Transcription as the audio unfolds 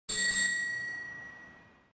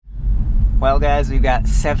Well guys, we've got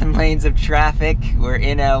 7 lanes of traffic. We're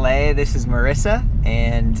in LA. This is Marissa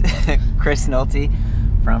and Chris Nolte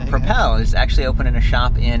from Propel is actually opening a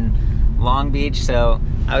shop in Long Beach. So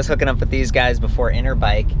I was hooking up with these guys before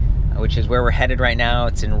Interbike, which is where we're headed right now.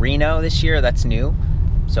 It's in Reno this year, that's new.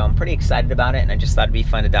 So I'm pretty excited about it, and I just thought it'd be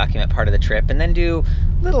fun to document part of the trip and then do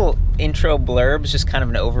little intro blurbs, just kind of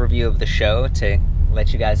an overview of the show to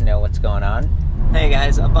let you guys know what's going on. Hey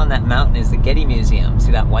guys, up on that mountain is the Getty Museum.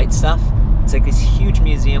 See that white stuff? It's like this huge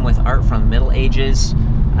museum with art from the Middle Ages.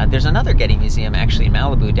 There's another Getty Museum actually in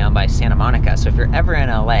Malibu down by Santa Monica. So if you're ever in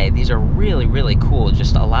LA, these are really, really cool.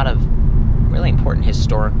 Just a lot of really important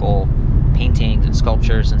historical paintings and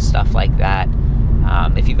sculptures and stuff like that.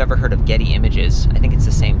 If you've ever heard of Getty Images, I think it's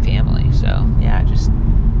the same family. So yeah, just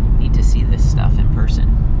need to see this stuff in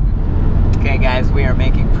person. Okay guys, we are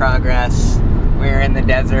making progress. We're in the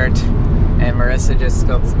desert and Marissa just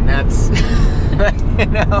spilled some nuts. You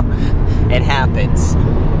know, it happens.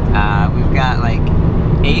 We've got like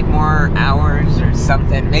 8 more hours or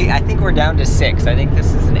something. I think we're down to 6. I think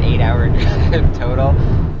this is an 8-hour drive total.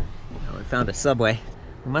 We found a Subway.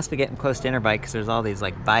 We must be getting close to Interbike because there's all these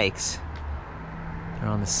like bikes. They're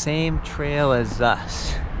on the same trail as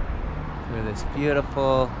us through this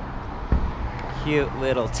beautiful, cute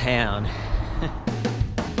little town.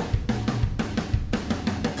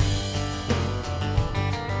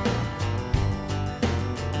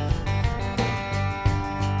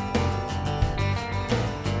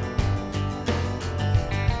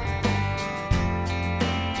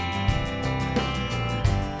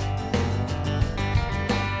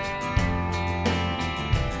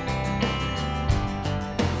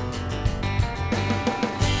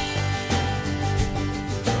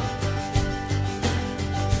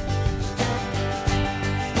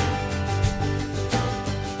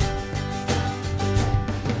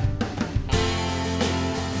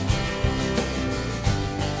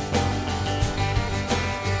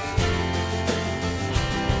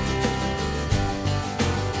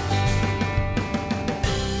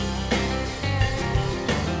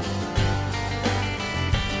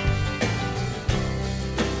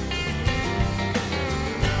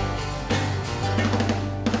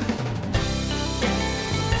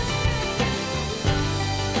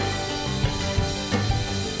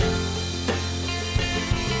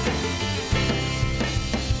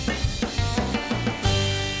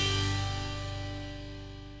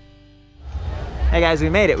 Hey guys, we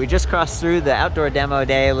made it. We just crossed through the outdoor demo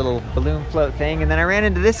day, a little balloon float thing, and then I ran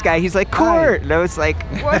into this guy. He's like, Court! And I was like,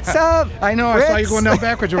 what's up? I know, Fritz? I saw you going down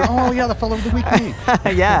backwards. You're, oh yeah, the fellow with the weak knee.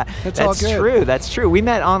 Yeah, that's true. That's true. We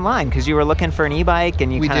met online because you were looking for an e-bike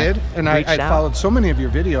and you kind of did, and I followed so many of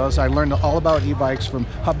your videos. I learned all about e-bikes from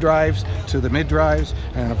hub drives to the mid drives,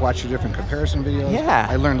 and I've watched your different comparison videos. Yeah.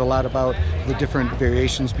 I learned a lot about the different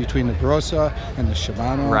variations between the Grossa and the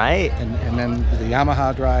Shimano. Right. And then the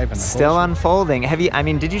Yamaha drive. And the Still unfolding. Have you, I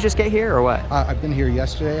mean, did you just get here or what? I've been here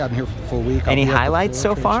yesterday. I'm here for the full week. Any highlights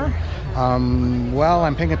so far? Well,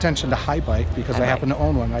 I'm paying attention to high bike because I happen to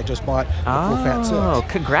own one. I just bought a full fat 6. Oh,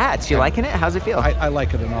 congrats. You liking it? How's it feel? I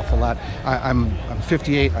like it an awful lot. I'm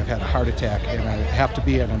 58. I've had a heart attack, and I have to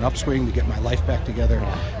be at an upswing to get my life back together.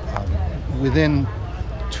 Within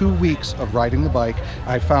 2 weeks of riding the bike,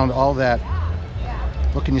 I found all that,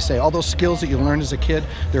 what can you say, all those skills that you learned as a kid,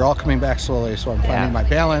 they're all coming back slowly. So I'm finding my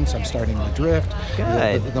balance, I'm starting to drift.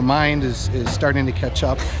 Good. The mind is starting to catch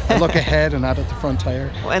up. I look ahead and not at the front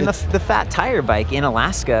tire. Well, and the fat tire bike in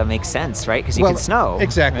Alaska makes sense, right? Because you can snow.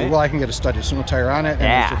 Exactly. Right? Well, I can get a studded snow tire on it, and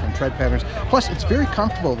there's different tread patterns. Plus, it's very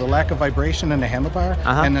comfortable, the lack of vibration in the handlebar,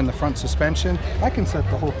 and then the front suspension. I can set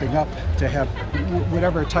the whole thing up to have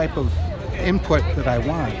whatever type of input that I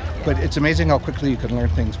want, but it's amazing how quickly you can learn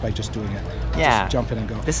things by just doing it. Yeah. Just jump in and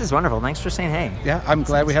go. This is wonderful. Thanks for saying hey. Yeah, I'm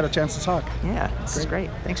glad we had a chance to talk. Yeah, this is great.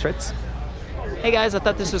 Thanks, Fritz. Hey guys, I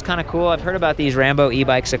thought this was kind of cool. I've heard about these Rambo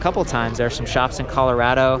e-bikes a couple times. There are some shops in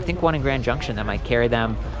Colorado, I think one in Grand Junction that might carry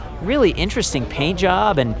them. Really interesting paint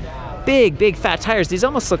job and big fat tires. These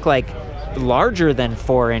almost look like larger than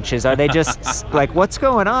 4 inches. Are they just like, what's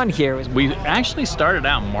going on here? We actually started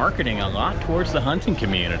out marketing a lot towards the hunting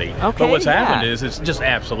community. Okay, but what's happened is it's just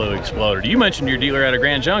absolutely exploded. You mentioned your dealer out of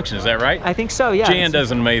Grand Junction, is that right? I think so, yeah. Jan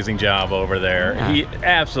does an amazing job over there. Yeah. He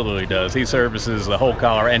absolutely does. He services the whole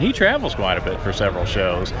Colorado, and he travels quite a bit for several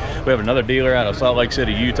shows. We have another dealer out of Salt Lake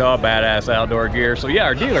City, Utah, badass outdoor gear. So yeah,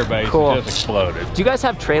 our dealer base has just exploded. Do you guys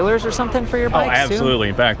have trailers or something for your bikes? Oh, absolutely.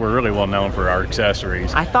 Too? In fact, we're really well known for our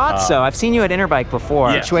accessories. I thought so. I've seen you at Interbike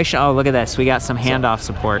before. Yes. Situation. Oh, look at this. We got some handoff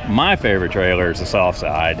support. My favorite trailer is the soft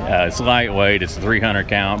side. It's lightweight. It's 300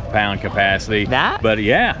 pound capacity. That? But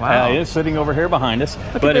yeah, Wow. it's sitting over here behind us.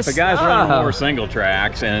 Look But at if this. a guy's running Oh. more single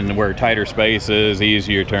tracks and we're tighter spaces,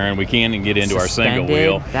 easier turn, we can get into our single Suspended?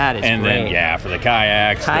 wheel. That is and great. then yeah, for the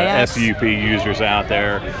kayaks, the SUP users out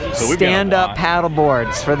there. So we've got a Stand-up lot. paddle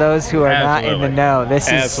boards for those who are not in the know. This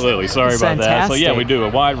is absolutely. Sorry about that. So yeah, we do a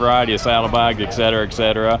wide variety of saddle bags, et cetera, et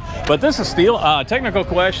cetera. But this is Steel. Technical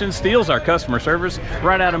questions. Steel's our customer service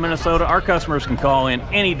right out of Minnesota. Our customers can call in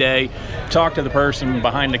any day, talk to the person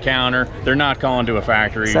behind the counter. They're not calling to a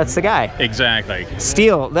factory. So that's the guy. Exactly.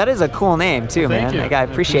 Steel. That is a cool name too, Thank man. you. Like, I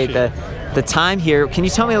appreciate the time here. Can you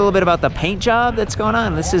tell me a little bit about the paint job that's going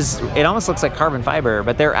on? It almost looks like carbon fiber,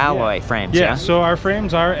 but they're alloy frames. Yeah, so our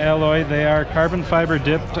frames are alloy. They are carbon fiber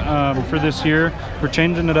dipped for this year. We're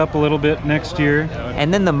changing it up a little bit next year.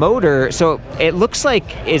 And then the motor, so it looks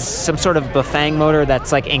like is some sort of Bafang motor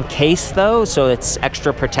that's like encased though, so it's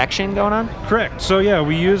extra protection going on? Correct. So yeah,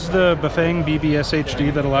 we use the Bafang BBS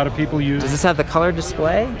HD that a lot of people use. Does this have the color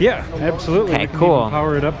display? Yeah, absolutely. Okay, We can cool. even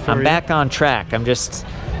power it up for I'm you. back on track. I'm just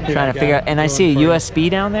Here, trying I to got figure out, it and I going see a for you. USB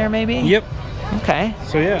down there maybe? Yep. Okay.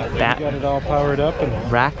 So yeah, That- we got it all powered up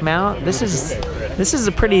and Rack mount. This is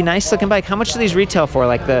a pretty nice looking bike. How much do these retail for?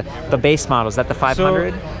 Like the base model, is that the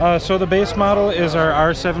 500? So the base model is our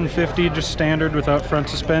R750, just standard without front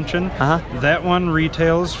suspension. That one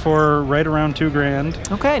retails for right around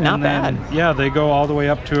 $2,000. Okay, not And then, bad. Yeah, they go all the way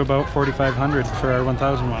up to about 4,500 for our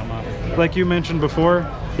 1,000 watt model. Like you mentioned before,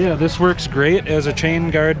 yeah, this works great as a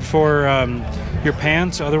chain guard for your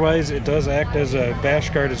pants. Otherwise, it does act as a bash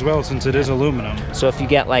guard as well, since it is aluminum. So if you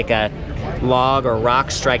get like a log or rock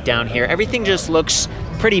strike down here, everything just looks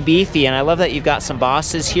pretty beefy. And I love that you've got some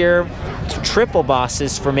bosses here, triple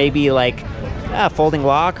bosses for maybe like folding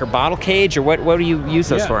lock or bottle cage, or what do you use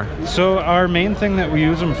those for? So our main thing that we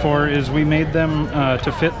use them for is we made them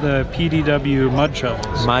to fit the PDW mud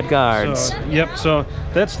shovels. Mud guards. So, yep, so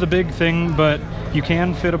that's the big thing, but you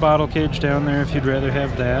can fit a bottle cage down there if you'd rather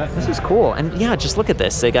have that. This is cool. And yeah, just look at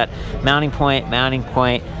this. They got mounting point.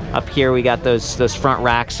 Up here we got those front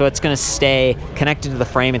racks, so it's going to stay connected to the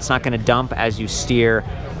frame. It's not going to dump as you steer.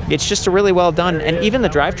 It's just a really well done, and even the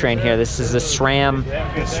drivetrain here. This is the SRAM.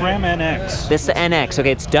 It's SRAM NX. This is the NX.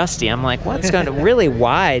 Okay, it's dusty. I'm like, what's going to really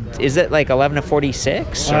wide? Is it like 11 to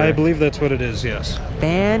 46? I believe that's what it is. Yes.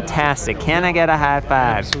 Fantastic. Can I get a high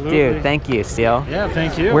five? Absolutely. Dude, thank you, Steel. Yeah,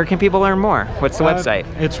 thank you. Where can people learn more? What's the website?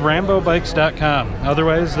 It's RamboBikes.com.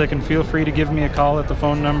 Otherwise, they can feel free to give me a call at the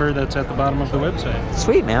phone number that's at the bottom of the website.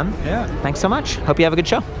 Sweet, man. Yeah. Thanks so much. Hope you have a good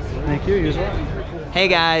show. Thank you. You as well. Hey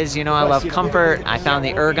guys, you know I love comfort. I found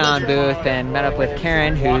the Ergon booth and met up with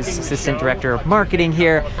Karen, who's Assistant Director of Marketing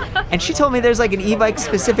here, and she told me there's like an e-bike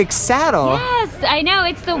specific saddle. Yes, I know,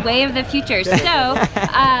 it's the way of the future. So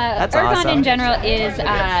That's Ergon awesome. in general is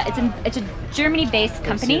it's a Germany-based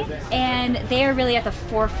company, and they are really at the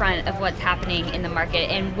forefront of what's happening in the market.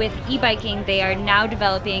 And with e-biking, they've now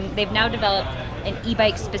developed an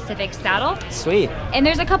e-bike specific saddle. Sweet. And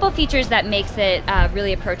there's a couple features that makes it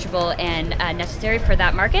really approachable and necessary for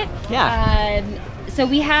that market. Yeah. So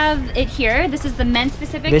we have it here. This is the men's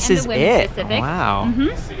specific This and is the women's it. specific. Wow.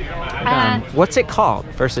 What's it called?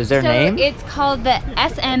 First, is their so name? it's called the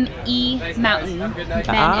SME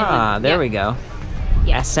Mountain. There we go.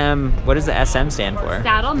 Yeah. SM, what does the SM stand for?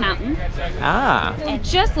 Saddle Mountain. Ah. And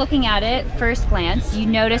just looking at it, first glance, you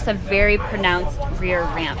notice a very pronounced rear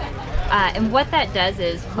ramp. And what that does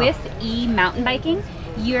is, with e-mountain biking,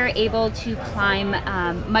 you're able to climb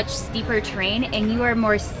much steeper terrain, and you are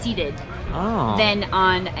more seated than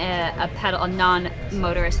on a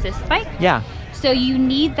non-motor assist bike. Yeah. So you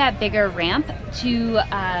need that bigger ramp to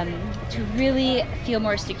really feel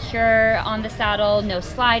more secure on the saddle, no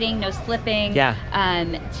sliding, no slipping. Yeah.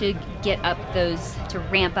 To get up to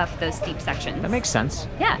ramp up those steep sections. That makes sense.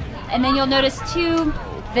 Yeah, and then you'll notice too,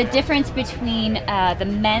 the difference between the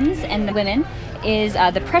men's and the women is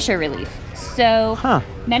the pressure relief. So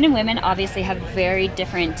men and women obviously have very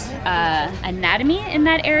different anatomy in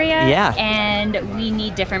that area, and we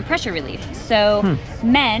need different pressure relief. So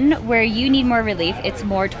men, where you need more relief, it's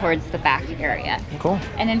more towards the back area. Cool.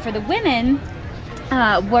 And then for the women,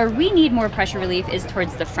 where we need more pressure relief is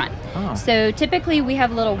towards the front. So typically we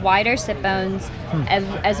have a little wider sit bones,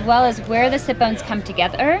 as well as where the sit bones come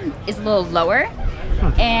together is a little lower,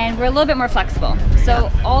 and we're a little bit more flexible.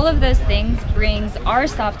 So all of those things brings our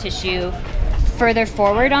soft tissue further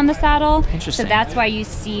forward on the saddle. Interesting. So that's why you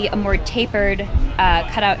see a more tapered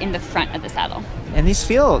cutout in the front of the saddle. And these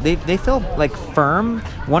feel like firm.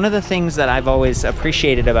 One of the things that I've always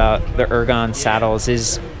appreciated about the Ergon saddles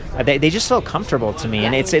is they just feel comfortable to me,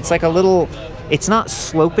 and it's like a little. It's not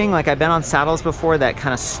sloping, like I've been on saddles before that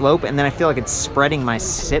kind of slope, and then I feel like it's spreading my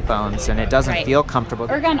sit bones, and it doesn't feel comfortable.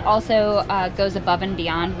 Ergon also goes above and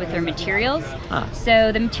beyond with their materials.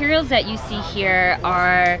 So the materials that you see here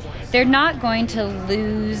they're not going to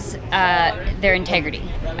lose their integrity,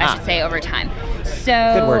 I should say, over time. So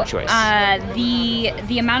good word choice.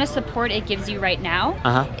 The amount of support it gives you right now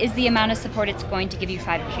is the amount of support it's going to give you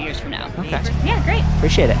 5 years from now. Okay. Yeah, great.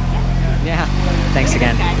 Appreciate it. Yeah. Thanks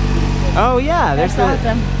again. Oh yeah, there's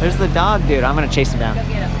the dog dude. I'm gonna chase him down. Go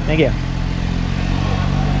get him. Thank you.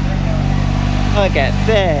 Look at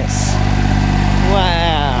this.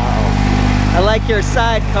 Wow. I like your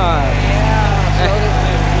sidecar. Yeah, so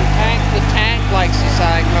Hank the Tank likes the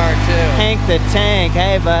sidecar too. Hank the Tank,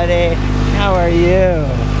 hey buddy. How are you?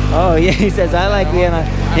 Oh yeah, he says I like being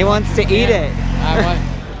he wants to eat it.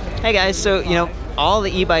 Hey guys, so all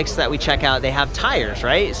the e-bikes that we check out, they have tires,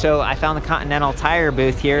 right? So I found the Continental tire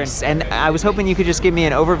booth here, and I was hoping you could just give me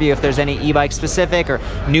an overview if there's any e-bike specific or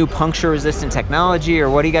new puncture-resistant technology, or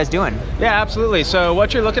what are you guys doing? Yeah, absolutely. So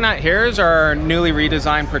what you're looking at here is our newly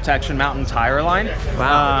redesigned Protection Mountain tire line.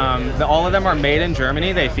 Wow. All of them are made in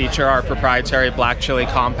Germany. They feature our proprietary black chili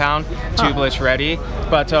compound, tubeless ready.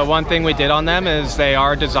 But one thing we did on them is they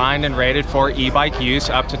are designed and rated for e-bike use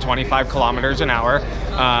up to 25 kilometers an hour.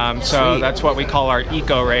 So that's what we call our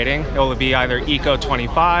Eco rating. It will be either Eco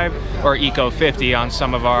 25 or Eco 50 on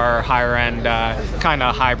some of our higher end kind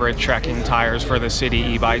of hybrid trekking tires for the city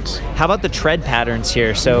e-bikes. How about the tread patterns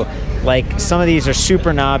here? So like some of these are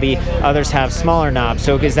super knobby, others have smaller knobs.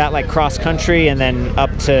 So is that like cross country and then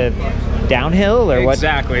up to downhill, or what?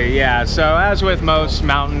 Exactly, yeah. So as with most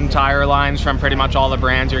mountain tire lines from pretty much all the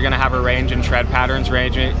brands, you're going to have a range in tread patterns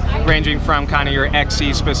ranging from kind of your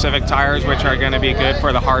XC specific tires, which are going to be good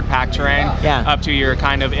for the hard pack terrain, up to your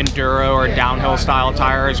kind of enduro or downhill style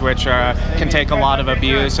tires, which can take a lot of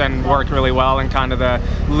abuse and work really well in kind of the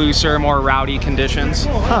looser, more rowdy conditions.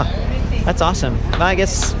 That's awesome. Well, I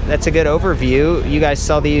guess that's a good overview. You guys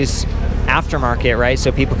sell these aftermarket, right?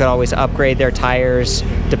 So people could always upgrade their tires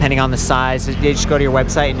depending on the size. They just go to your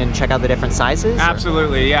website and then check out the different sizes?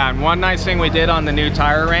 Absolutely, yeah. And one nice thing we did on the new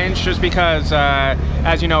tire range, just because,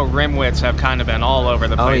 as you know, rim widths have kind of been all over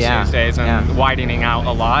the place these days and widening out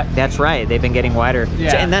a lot. That's right. They've been getting wider.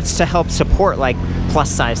 Yeah. And that's to help support like plus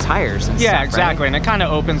size tires and stuff, exactly. Right? And it kind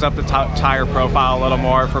of opens up the tire profile a little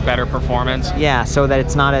more for better performance. Yeah, so that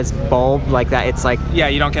it's not as bulb like that. It's like... Yeah,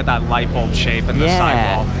 you don't get that light bulb shape in the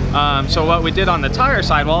sidewall. So what we did on the tire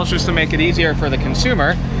sidewall is just to make it easier for the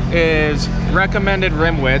consumer is recommended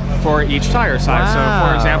rim width for each tire size. So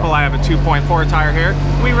for example, I have a 2.4 tire here.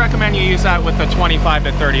 We recommend you use that with a 25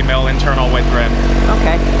 to 30 mil internal width rim.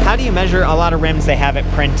 Okay. How do you measure? A lot of rims, they have it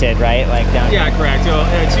printed, right? Like down here. Correct.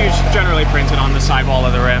 It's generally printed on the sidewall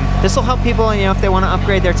of the rim. This will help people, if they want to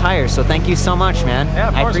upgrade their tires. So thank you so much, man. Yeah,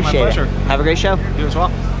 of course, I appreciate my pleasure. it. Have a great show. You as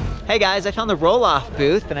well. Hey guys, I found the Rohloff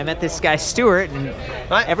booth and I met this guy Stuart, and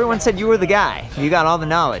everyone said you were the guy. You got all the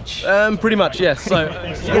knowledge. Pretty much, yes. So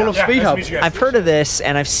Rohloff Speedhub. I've heard of this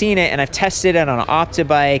and I've seen it and I've tested it on an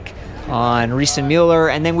Optibike, on Riese Muller,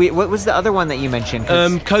 and then what was the other one that you mentioned?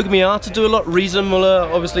 Kogmiata do a lot. Riese Muller,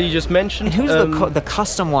 obviously you just mentioned. And who's the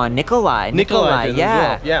custom one? Nikolai, yeah.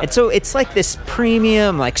 Well, yeah. And so it's like this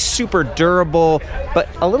premium, like super durable, but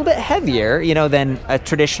a little bit heavier, than a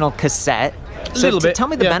traditional cassette. So little bit. Tell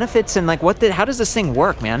me the benefits and like how does this thing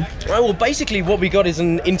work, man? Well, basically what we got is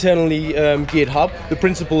an internally geared hub. The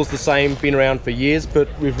principle is the same, been around for years, but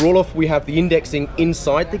with Rohloff we have the indexing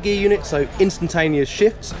inside the gear unit, so instantaneous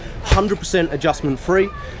shifts, 100% adjustment free,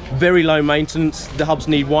 very low maintenance. The hubs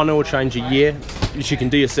need one oil change a year, which you can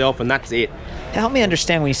do yourself, and that's it. Help me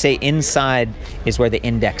understand when you say inside is where the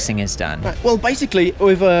indexing is done. Right. Well, basically,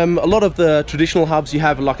 with a lot of the traditional hubs, you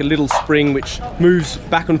have like a little spring which moves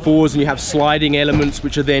back and forwards, and you have sliding elements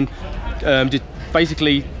which are then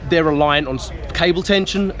basically they're reliant on cable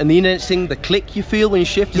tension, and the indexing, the click you feel when you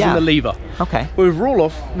shift is in the lever. Okay. With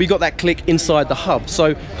Rohloff, we got that click inside the hub.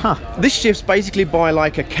 So this shifts basically by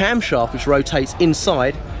like a camshaft which rotates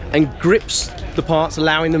inside and grips the parts,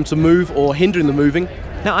 allowing them to move or hindering the moving.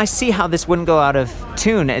 Now I see how this wouldn't go out of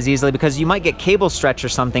tune as easily because you might get cable stretch or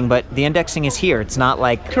something, but the indexing is here. It's not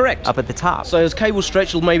like up at the top. So as cable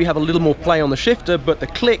stretch, you'll maybe have a little more play on the shifter, but the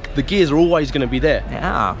click, the gears are always going to be there.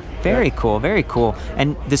 Yeah, very cool, very cool.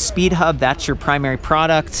 And the Speedhub, that's your primary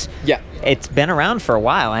product. Yeah. It's been around for a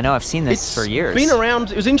while. I know I've seen this for years. It's been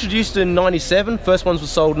around. It was introduced in '97. First ones were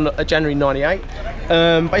sold in January '98.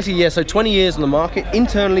 Basically, so 20 years on the market.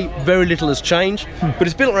 Internally, very little has changed, but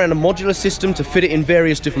it's built around a modular system to fit it in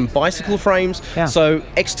various different bicycle frames. Yeah. So So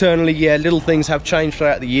externally, yeah, little things have changed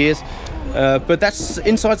throughout the years. But that's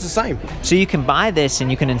inside's the same. So you can buy this and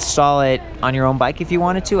you can install it on your own bike if you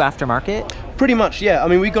wanted to, aftermarket? Pretty much, yeah. I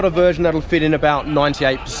mean, we've got a version that'll fit in about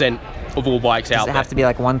 98% of all bikes out there. Does it have to be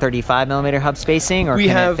like 135mm hub spacing, or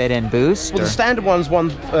can it fit in boost? Well, the standard one's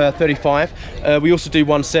 135. We also do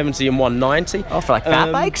 170 and 190. Oh, for like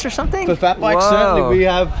fat bikes or something? For fat bikes, certainly. We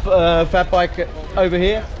have fat bike over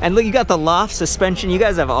here. And look, you got the loft suspension. You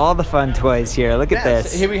guys have all the fun toys here. Look at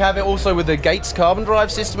this. Here we have it also with the Gates carbon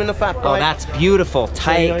drive system in the fat bike. Oh, that's beautiful.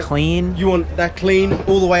 Tight, clean. You want that clean,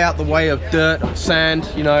 all the way out the way of dirt, of sand.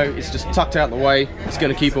 You know, it's just tucked out the way. It's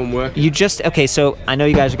going to keep on working. Okay, so I know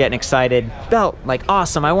you guys are getting excited. Belt, like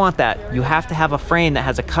awesome, I want that. You have to have a frame that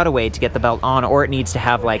has a cutaway to get the belt on, or it needs to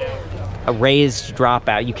have like a raised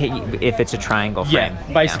dropout. You can't, if it's a triangle frame.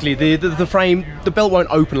 Yeah, basically the frame, the belt won't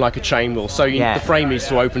open like a chain will, so the frame needs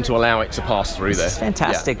to open to allow it to pass through there. This is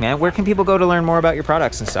fantastic, man. Where can people go to learn more about your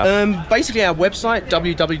products and stuff? Basically our website,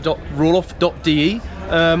 www.rohloff.de.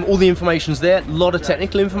 All the information's there, a lot of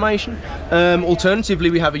technical information. Alternatively,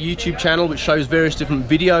 we have a YouTube channel which shows various different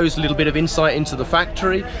videos, a little bit of insight into the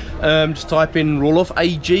factory. Just type in Rohloff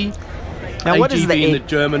AG. Now, what is the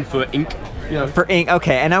German for ink? You know. For ink,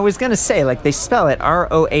 okay. And I was gonna say, like, they spell it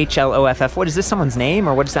Rohloff. What is this? Someone's name,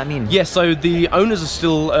 or what does that mean? Yeah. So the owners are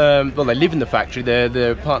still, well, they live in the factory.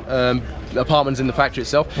 They're apartments in the factory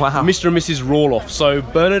itself. Wow. Mr. and Mrs. Rohloff. So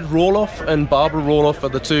Bernard Rohloff and Barbara Rohloff are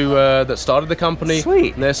the two that started the company.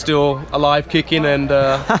 Sweet. And they're still alive, kicking, and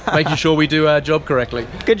making sure we do our job correctly.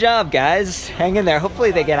 Good job, guys. Hang in there.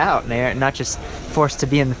 Hopefully they get out and they're not just forced to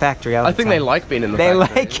be in the factory all the time. I think they like being in the factory.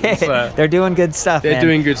 They like it. They're doing good stuff, They're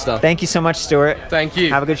doing good stuff. Thank you so much, Stuart. Thank you.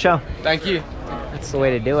 Have a good show. Thank you. That's the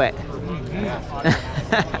way to do it.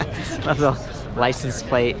 Love the license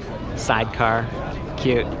plate, sidecar,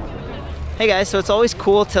 cute. Hey guys, so it's always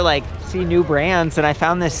cool to like see new brands, and I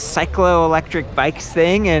found this Cyclo Electric Bikes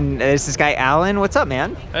thing, and there's this guy Alan. What's up,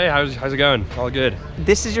 man? Hey, how's it going? All good.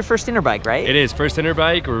 This is your first Interbike, right? It is first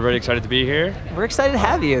Interbike. We're very excited to be here. We're excited to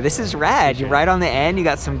have you. This is rad. You're right on the end. You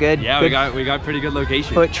got some good. Yeah, good we got pretty good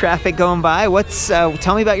location. Foot traffic going by. What's?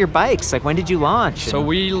 Tell me about your bikes. Like, when did you launch? So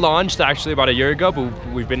we launched actually about a year ago, but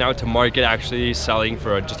we've been out to market actually selling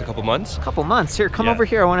for just a couple months. A couple months. Here, come over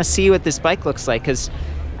here. I want to see what this bike looks like, because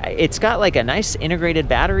it's got like a nice integrated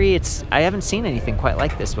battery. I haven't seen anything quite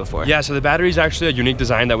like this before. Yeah, so the battery is actually a unique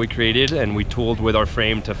design that we created, and we tooled with our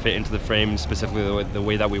frame to fit into the frame specifically the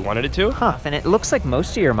way that we wanted it to. Huh, and it looks like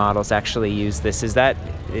most of your models actually use this. Is that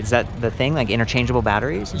the thing, like interchangeable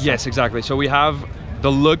batteries? Yes, exactly. So we have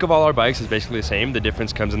the look of all our bikes is basically the same. The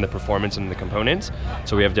difference comes in the performance and the components.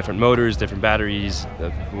 So we have different motors, different batteries,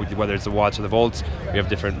 whether it's the watts or the volts. We have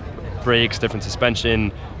different brakes, different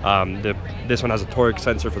suspension. This one has a torque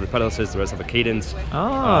sensor for the pedal assist, the rest have a cadence. Oh,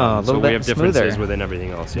 a little so bit we have differences smoother within everything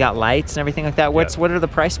else. You got lights and everything like that. What are the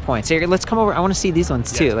price points? Here, let's come over. I want to see these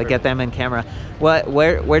ones too. Like, get them in camera.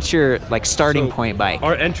 Where's your like starting point bike?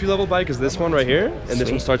 Our entry level bike is this one right here, and this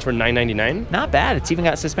one starts for $9.99. Not bad. It's even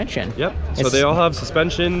got suspension. Yep. So they all have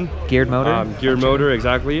suspension, geared motor. Geared motor,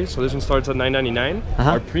 exactly. So this one starts at $9.99.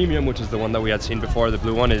 Our premium, which is the one that we had seen before, the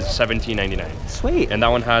blue one, is $17.99. Sweet. And that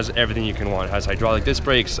one has everything you can want. It has hydraulic disc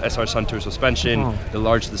brakes, SR Suntour suspension, the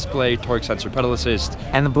large display, torque sensor pedal assist.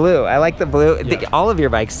 And the blue. I like the blue. Yeah. All of your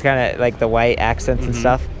bikes kind of like the white accents and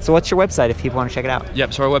stuff. So what's your website if people want to check it out?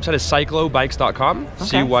 Yep, so our website is cyclobikes.com,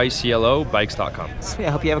 CYCLO bikes.com. Sweet, I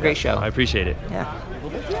hope you have a great show. I appreciate it. Yeah.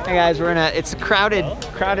 Hey guys, it's a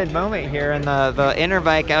crowded moment here in the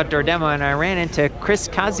Interbike outdoor demo, and I ran into Chris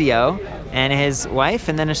Casio and his wife,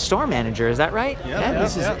 and then a store manager. Is that right? Yeah,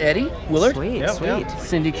 this is Eddie Willard. Sweet.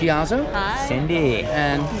 Cindy Chiazzo. Hi. Cindy.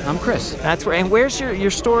 And I'm Chris. That's where. And where's your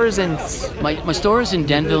stores in? My store is in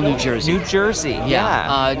Danville, New Jersey. New Jersey.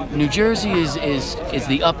 Yeah. New Jersey is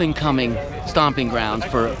the up and coming stomping grounds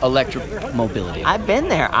for electric mobility. I've been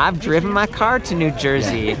there. I've driven my car to New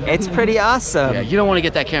Jersey. It's pretty awesome. Yeah, you don't want to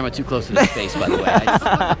get that camera too close to the face, by the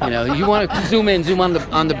way. You want to zoom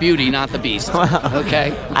on the beauty, not the beast.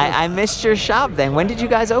 Okay. I missed your shop then. When did you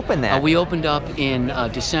guys open that? We opened up in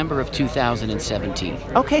December of 2017.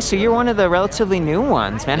 Okay, so you're one of the relatively new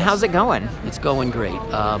ones, man. How's it going? It's going great.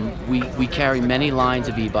 We carry many lines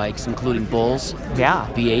of e-bikes, including Bulls,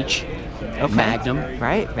 BH, Magnum,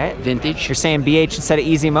 right, Vintage. You're saying BH instead of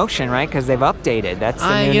Easy Motion, right? Because they've updated. That's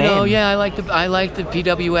the new name. Yeah, I like the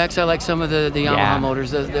PWX. I like some of the Yamaha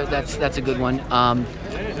motors. That's a good one.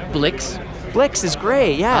 Blix is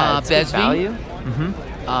great. Yeah, it's good value.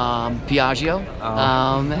 Piaggio,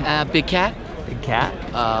 Big Cat, Big Cat,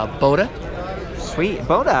 Boda. Sweet.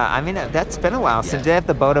 Boda. I mean, that's been a while. So do they have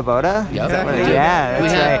the Boda Boda? Yep. Exactly. Yeah,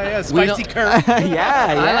 that's right. Spicy curry. Yeah.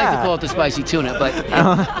 I like to call it the spicy tuna, but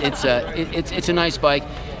it's a nice bike,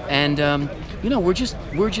 and you know, we're just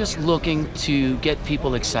looking to get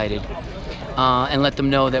people excited and let them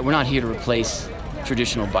know that we're not here to replace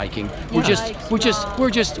traditional biking. We're just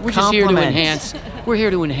here to enhance. We're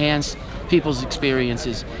here to enhance people's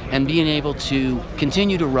experiences and being able to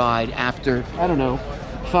continue to ride after, I don't know,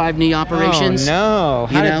 5 knee operations. Oh no!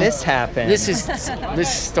 How did this happen? This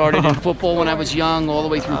started in football when I was young, all the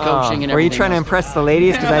way through coaching and everything. Were you trying to impress the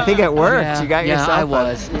ladies? Because I think it worked. Yeah, You got yourself I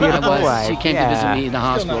was. wife. She came to visit me in the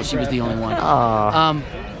hospital. She was the only one.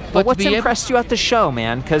 But what's impressed you at the show,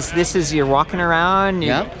 man? Because you're walking around.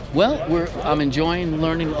 Yeah. Well, I'm enjoying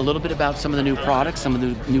learning a little bit about some of the new products, some of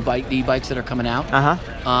the new e-bikes that are coming out.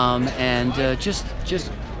 And just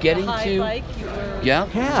getting to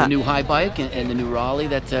the new high bike and the new Raleigh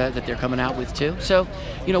that they're coming out with too. So,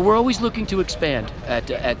 you know, we're always looking to expand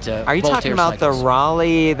at Are you Voltaire talking about Cycles. the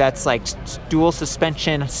Raleigh that's like dual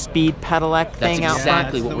suspension speed pedelec thing out front?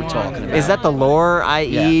 That's exactly what we're talking about. Is that the Lore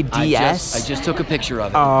IE DS? I just took a picture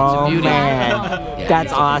of it. Oh, it's a beauty. man.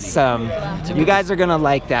 That's awesome. You guys are going to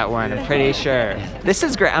like that one, I'm pretty sure. This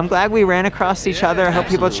is great. I'm glad we ran across each other. I hope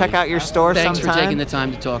people check out your store Thanks sometime. for taking the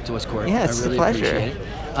time to talk to us, Corey. Yeah, it's I really a pleasure. appreciate it.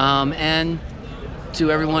 And to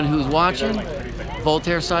everyone who's watching,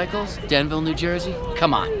 Voltaire Cycles, Danville, New Jersey,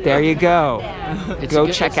 come on. There you go. Go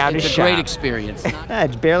check out his shop. It's a great experience. I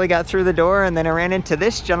barely got through the door, and then I ran into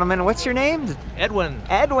this gentleman. What's your name? Edwin.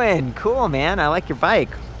 Edwin. Cool, man. I like your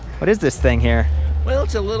bike. What is this thing here? Well,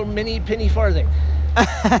 it's a little mini penny farthing.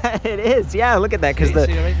 It is. Yeah, look at that. Because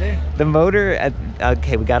see it right there? The motor,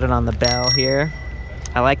 okay, we got it on the bell here.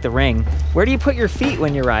 I like the ring. Where do you put your feet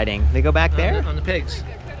when you're riding? They go back there? On the pegs.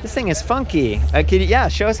 This thing is funky. Yeah,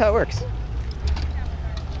 show us how it works.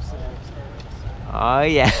 Oh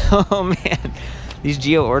yeah, oh man. These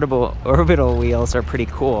GeoOrbital wheels are pretty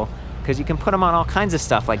cool because you can put them on all kinds of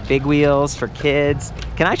stuff, like big wheels for kids.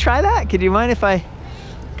 Can I try that? Could you mind if I?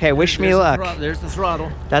 Okay, wish me luck. There's the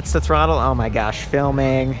throttle. That's the throttle. Oh my gosh,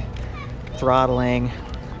 filming, throttling.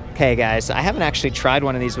 Okay guys, I haven't actually tried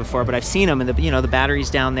one of these before, but I've seen them, and the battery's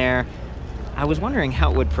down there. I was wondering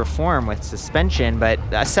how it would perform with suspension, but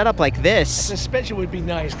a setup like this... Suspension would be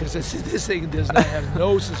nice, because this thing does not have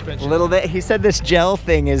no suspension. A little bit. He said this gel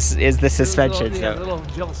thing is the suspension. A little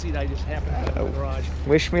gel seat I just happened to have in the garage.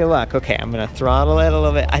 Wish me luck. Okay, I'm going to throttle it a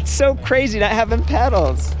little bit. It's so crazy not having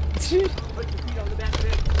pedals.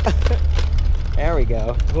 There we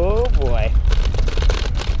go. Oh, boy.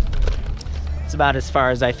 It's about as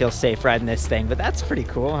far as I feel safe riding this thing, but that's pretty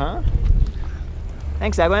cool, huh?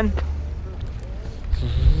 Thanks, Edwin. If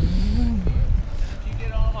you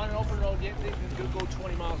get on an open road, you can go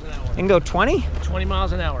 20 miles an hour. You can go 20? 20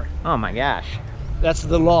 miles an hour. Oh my gosh. That's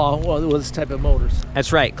the law with this type of motors.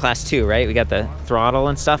 That's right, class 2, right? We got the throttle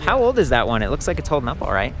and stuff. How old is that one? It looks like it's holding up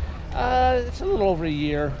all right. It's a little over a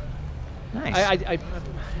year. Nice. I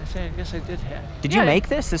guess I did have. Did you make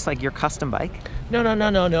this? This like your custom bike?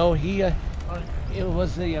 No. He, it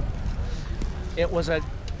was a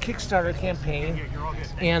Kickstarter campaign,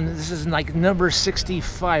 and this is like number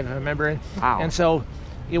 65, I remember. Wow. And so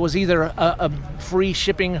it was either a free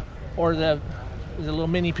shipping or the little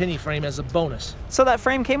mini penny frame as a bonus. So that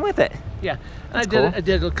frame came with it? Yeah. That's cool. cool. I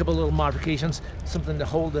did a couple little modifications, something to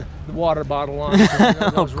hold the water bottle on.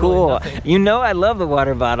 Oh, cool. Really I love the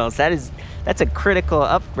water bottles. That's a critical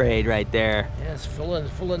upgrade right there. Yeah, it's full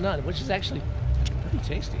of nut, which is actually pretty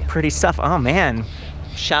tasty. Pretty stuff. Oh man.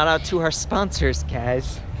 Shout out to our sponsors,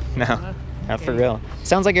 guys. No, not for real.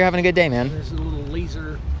 Sounds like you're having a good day, man. There's a little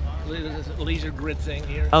laser grid thing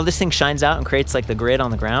here. Oh, this thing shines out and creates like the grid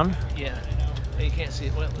on the ground? Yeah. You can't see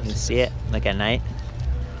it. Well, you see it like at night?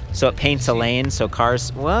 So it paints a lane so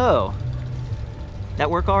cars... Whoa.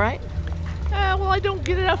 That work all right? Well, I don't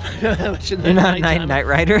get it up. You're not a night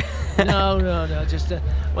rider? No. Just,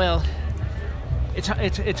 well, it's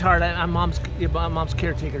hard. I'm mom's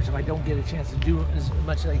caretaker, so I don't get a chance to do as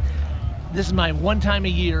much. This is my one time a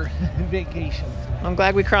year vacation. I'm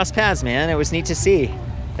glad we crossed paths, man. It was neat to see.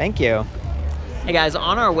 Thank you. Hey guys,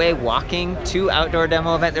 on our way walking to outdoor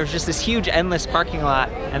demo event, there was just this huge endless parking lot,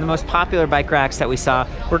 and the most popular bike racks that we saw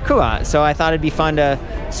were Küat. So I thought it'd be fun to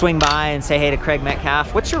swing by and say hey to Craig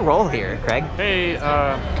Metcalf. What's your role here, Craig? Hey,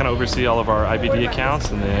 kind of oversee all of our IBD accounts,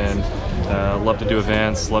 and then love to do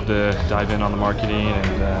events, love to dive in on the marketing,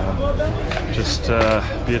 and just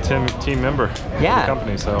be a team member of the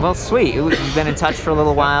company. So. Well, sweet. We've been in touch for a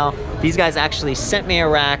little while. These guys actually sent me a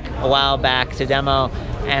rack a while back to demo,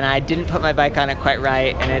 and I didn't put my bike on it quite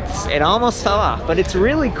right, and it almost fell off. But it's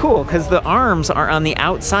really cool because the arms are on the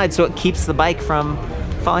outside, so it keeps the bike from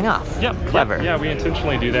falling off. Yep. Clever. Yeah, we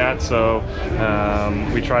intentionally do that. So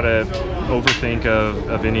we try to overthink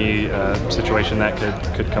of any situation that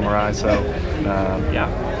could come arise. So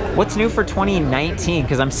yeah. What's new for 2019?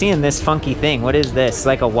 Because I'm seeing this funky thing. What is this?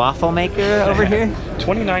 Like a waffle maker over here?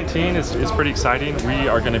 2019 is pretty exciting. We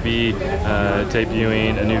are going to be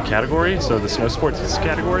debuting a new category, so the snow sports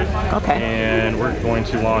category. Okay. And we're going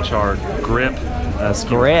to launch our grip.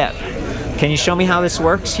 Grip. Can you show me how this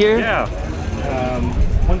works here? Yeah.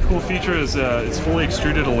 One cool feature is it's fully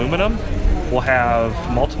extruded aluminum. We'll have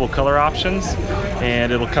multiple color options,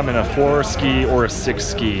 and it'll come in a 4-ski or a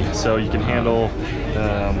 6-ski, so you can handle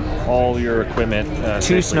all your equipment.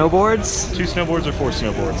 Two safely. snowboards? 2 snowboards or 4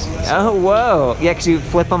 snowboards. Oh, whoa. Yeah, because you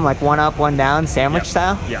flip them like one up, one down, sandwich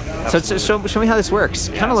style? Yeah. So show me how this works.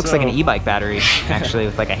 Yeah, Kind of looks like an so- e-bike battery, actually,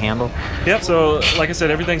 with like a handle. Yep, so like I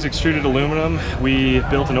said, everything's extruded aluminum. We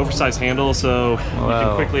built an oversized handle so you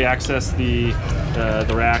can quickly access the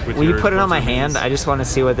rack with Will your you put it on my hands. hand? I just want to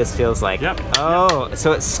see what this feels like. Yep. Oh,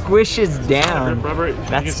 so it squishes down. Rubber.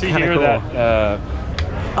 That's you can see kinda here cool. that the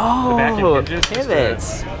back Oh, end hinges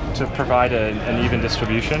pivots. to provide an even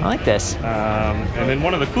distribution. I like this. And then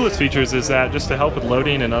one of the coolest features is that just to help with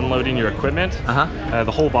loading and unloading your equipment,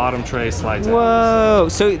 the whole bottom tray slides out. Whoa!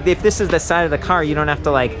 So if this is the side of the car, you don't have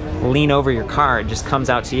to like lean over your car. It just comes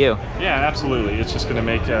out to you. Yeah, absolutely. It's just going to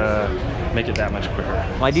make it that much quicker.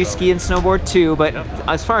 Well, I do ski and snowboard too, but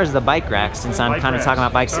as far as the bike rack, since I'm Bike kind of racks, talking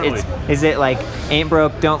about bikes, totally. is it like ain't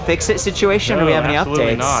broke, don't fix it situation? No, or do we have any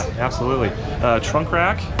absolutely updates? not. Absolutely. Trunk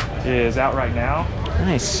rack is out right now.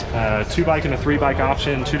 Nice. 2-bike and a 3-bike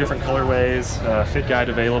option, 2 different colorways, fit guide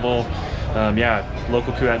available. Yeah,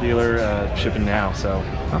 local Küat dealer shipping now. So.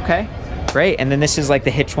 Okay. Great, and then this is like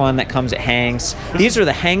the hitch one that comes, it hangs. These are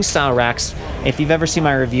the hang style racks. If you've ever seen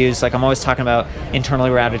my reviews, like I'm always talking about internally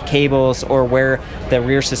routed cables or where the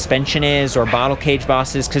rear suspension is or bottle cage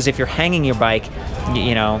bosses, because if you're hanging your bike,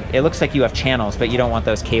 you know, it looks like you have channels, but you don't want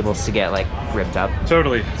those cables to get like ripped up.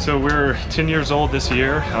 Totally. So we're 10 years old this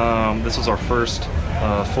year. This was our first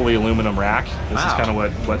fully aluminum rack. This is kind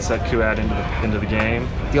of what set Küat into the game.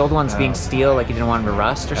 The old ones being steel, like you didn't want them to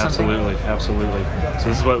rust or something? Absolutely.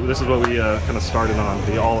 So this is what we kind of started on,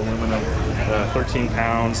 the all aluminum, 13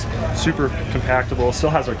 pounds, super compactable. Still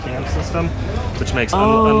has our cam system, which makes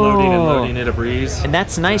unloading and loading it a breeze. And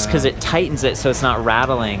that's nice because it tightens it so it's not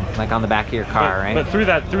rattling like on the back of your car, right? But through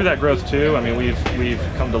that growth too, I mean, we've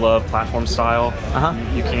come to love platform style.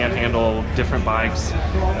 You can handle different bikes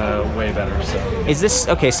way better. So. Is this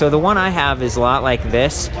okay? So the one I have is a lot like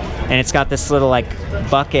this, and it's got this little like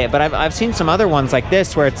bucket. But I've seen some other ones like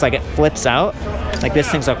this where it's like it flips out, like this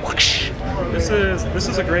thing's like whoosh. This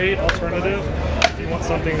is a great alternative if you want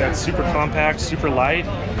something that's super compact, super light.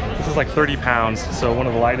 This is like 30 pounds, so one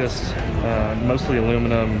of the lightest, mostly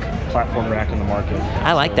aluminum platform rack in the market.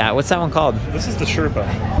 I like that. What's that one called? This is the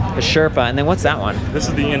Sherpa. The Sherpa, and then what's that one? This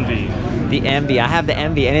is the Envy. The Envy. I have the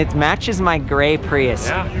Envy, and it matches my gray Prius.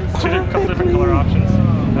 Yeah, couple different color options.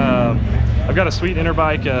 I've got a sweet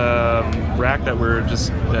Interbike rack that we're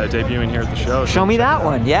just debuting here at the show. Show me that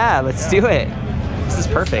one. Yeah, let's do it. This is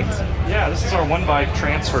perfect. Yeah, this is our one bike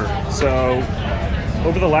transfer. So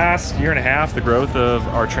over the last year and a half, the growth of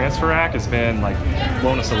our transfer rack has been like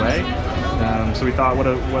blown us away. So we thought, what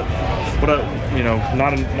a you know,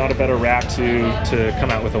 not a better rack to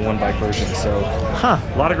come out with a one bike version. So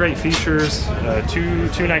a lot of great features.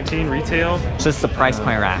 $219 retail. So it's the price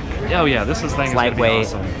point rack. Oh yeah, this is lightweight.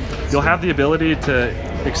 Awesome. You'll have the ability to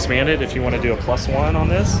expand it if you want to do a +1 on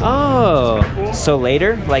this. Oh, cool. So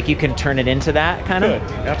later, like you can turn it into that kind of?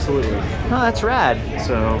 Absolutely. Oh, that's rad.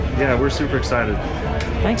 So yeah, we're super excited.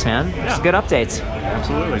 Thanks, man. Yeah. It's good updates.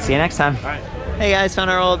 Absolutely. See you next time. All right. Hey guys, found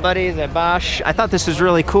our old buddies at Bosch. I thought this was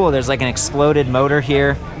really cool. There's like an exploded motor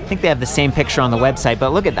here. I think they have the same picture on the website,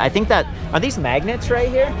 but look at that. I think that, are these magnets right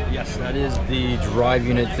here? Yes, that is the drive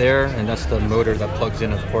unit there, and that's the motor that plugs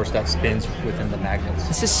in, of course, that spins within the magnets.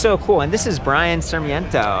 This is so cool, and this is Brian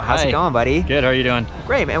Sermiento. How's it going, buddy? Good, how are you doing?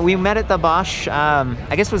 Great, man. We met at the Bosch, I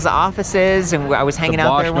guess it was the offices, and I was hanging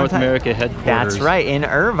out there one Bosch time. North America Headquarters. That's right, in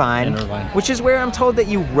Irvine. Which is where I'm told that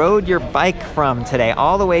you rode your bike from today,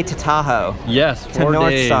 all the way to Tahoe. Yes, to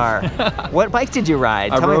Northstar. What bike did you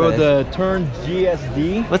ride? I rode the Turn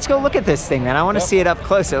GSD. Let's go look at this thing, man. I want to see it up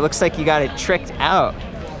close. It looks like you got it tricked out.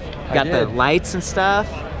 You got the lights and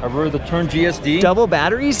stuff. I rode the Turn GSD. Double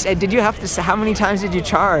batteries? And did you have to, how many times did you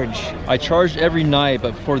charge? I charged every night,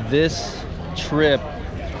 but for this trip,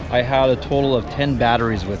 I had a total of 10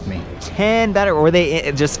 batteries with me. 10 batteries? Were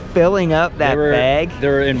they just filling up that bag? They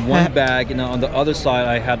were in one bag, and on the other side,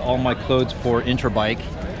 I had all my clothes for Interbike.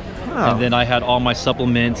 Oh. And then I had all my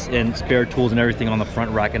supplements and spare tools and everything on the front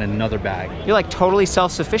rack in another bag. You're like totally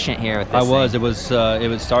self-sufficient here with this I was. thing. It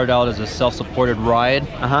was started out as a self-supported ride,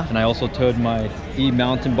 and I also towed my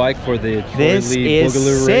e-mountain bike for the This is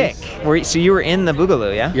Boogaloo sick. race. So you were in the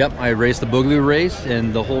Boogaloo, yeah? Yep, I raced the Boogaloo race,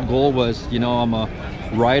 and the whole goal was, you know, I'm a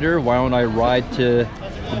rider. Why don't I ride to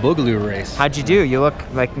the Boogaloo race? How'd you do? You look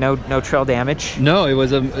like no trail damage. No, it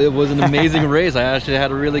was an amazing race. I actually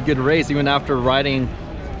had a really good race, even after riding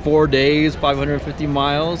 4 days, 550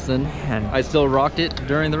 miles, and I still rocked it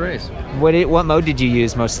during the race. What mode did you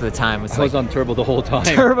use most of the time? I was on turbo the whole time.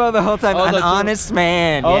 Turbo the whole time. An honest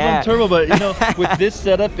man. I was on turbo, but you know, with this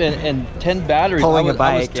setup and 10 batteries, I was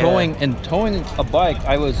towing a bike.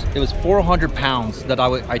 It was 400 pounds that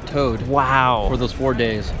I towed. Wow. For those 4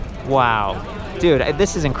 days. Wow. Dude,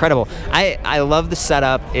 this is incredible. I love the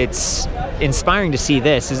setup. It's inspiring to see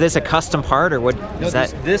this. Is this a custom part or what?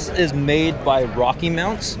 This is made by Rocky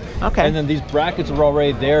Mounts. Okay. And then these brackets are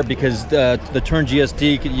already there because the Turn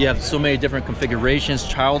GSD, you have so many different configurations,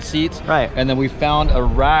 child seats. Right. And then we found a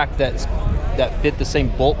rack that fit the same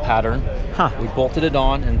bolt pattern. We bolted it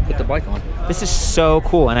on and put the bike on. This is so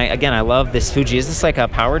cool. And I love this Fuji. Is this like a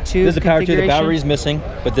power tube? This is a power tube. The battery's missing,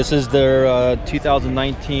 but this is their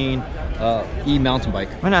 2019 e-mountain bike.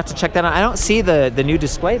 I'm gonna have to check that out. I don't see the new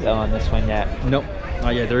display though on this one yet. Nope,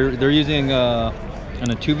 not yet. They're using an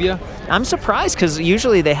Intuvia. I'm surprised because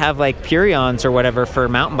usually they have like Purions or whatever for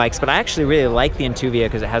mountain bikes, but I actually really like the Intuvia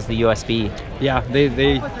because it has the USB. Yeah,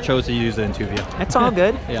 they chose to use the Intuvia. That's all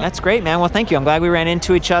good. Yeah. That's great, man. Well, thank you. I'm glad we ran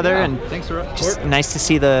into each other, and thanks for just nice to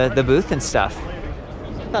see the booth and stuff.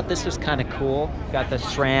 I thought this was kind of cool. Got the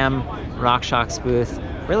SRAM RockShox booth.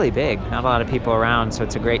 Really big, not a lot of people around, so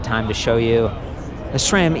it's a great time to show you the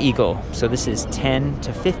SRAM Eagle. So this is 10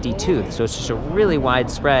 to 50 tooth, so it's just a really wide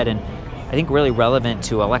spread, and I think really relevant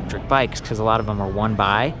to electric bikes because a lot of them are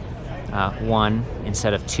one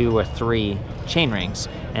instead of 2 or 3 chain rings,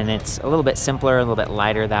 and it's a little bit simpler, a little bit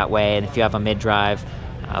lighter that way. And if you have a mid-drive,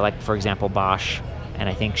 like for example Bosch and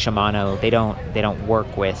I think Shimano, they don't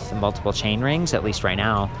work with multiple chain rings, at least right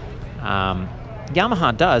now.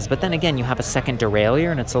 Yamaha does, but then again, you have a second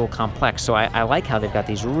derailleur and it's a little complex. So I like how they've got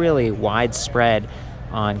these really widespread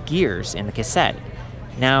on gears in the cassette.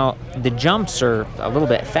 Now, the jumps are a little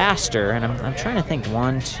bit faster, and I'm trying to think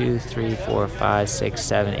 1, 2, 3, 4, 5, 6,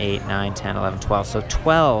 7, 8, 9, 10, 11, 12. So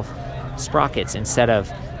 12 sprockets instead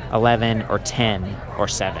of 11 or 10 or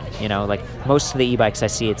 7. You know, like most of the e-bikes I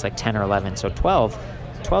see, it's like 10 or 11. So 12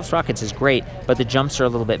 sprockets is great, but the jumps are a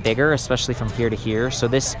little bit bigger, especially from here to here. So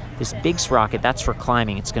this big sprocket, that's for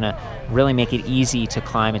climbing. It's gonna really make it easy to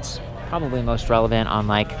climb. It's probably most relevant on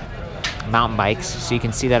like mountain bikes. So you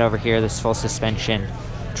can see that over here, this full suspension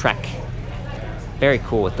Trek. Very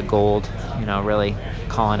cool with the gold, you know, really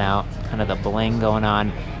calling out kind of the bling going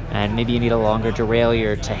on. And maybe you need a longer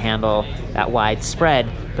derailleur to handle that wide spread,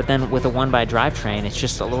 but then with a 1x drivetrain, it's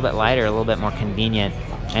just a little bit lighter, a little bit more convenient.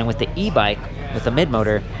 And with the e-bike, with the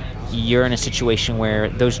mid-motor, you're in a situation where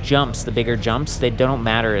those jumps, the bigger jumps, they don't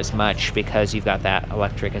matter as much because you've got that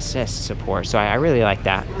electric assist support. So I really like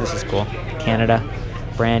that. This is cool. Canada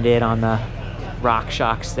branded on the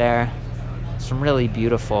RockShox there. Some really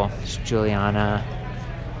beautiful Juliana,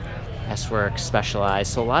 S-Works,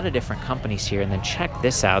 Specialized. So a lot of different companies here. And then check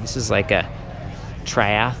this out. This is like a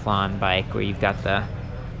triathlon bike where you've got the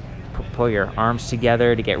pull your arms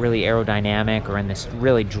together to get really aerodynamic or in this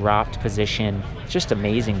really dropped position. It's just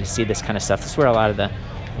amazing to see this kind of stuff. This is where a lot of the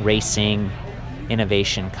racing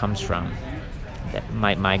innovation comes from that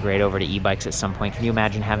might migrate over to e-bikes at some point. Can you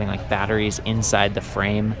imagine having like batteries inside the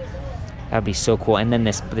frame? That would be so cool. And then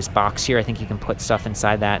this box here, I think you can put stuff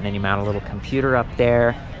inside that, and then you mount a little computer up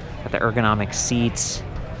there. Got the ergonomic seats.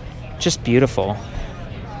 Just beautiful.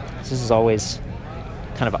 This is always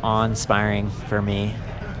kind of awe-inspiring for me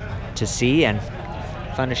to see and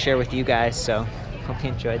fun to share with you guys, so hope you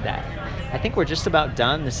enjoyed that. I think we're just about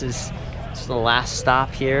done. This is the last stop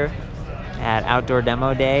here at Outdoor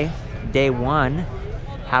Demo Day, day 1.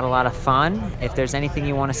 Had a lot of fun. If there's anything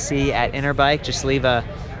you want to see at Interbike, just leave a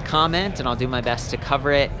comment and I'll do my best to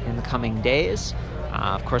cover it in the coming days.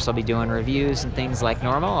 Of course, I'll be doing reviews and things like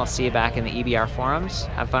normal. I'll see you back in the EBR forums.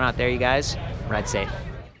 Have fun out there, you guys. Ride safe.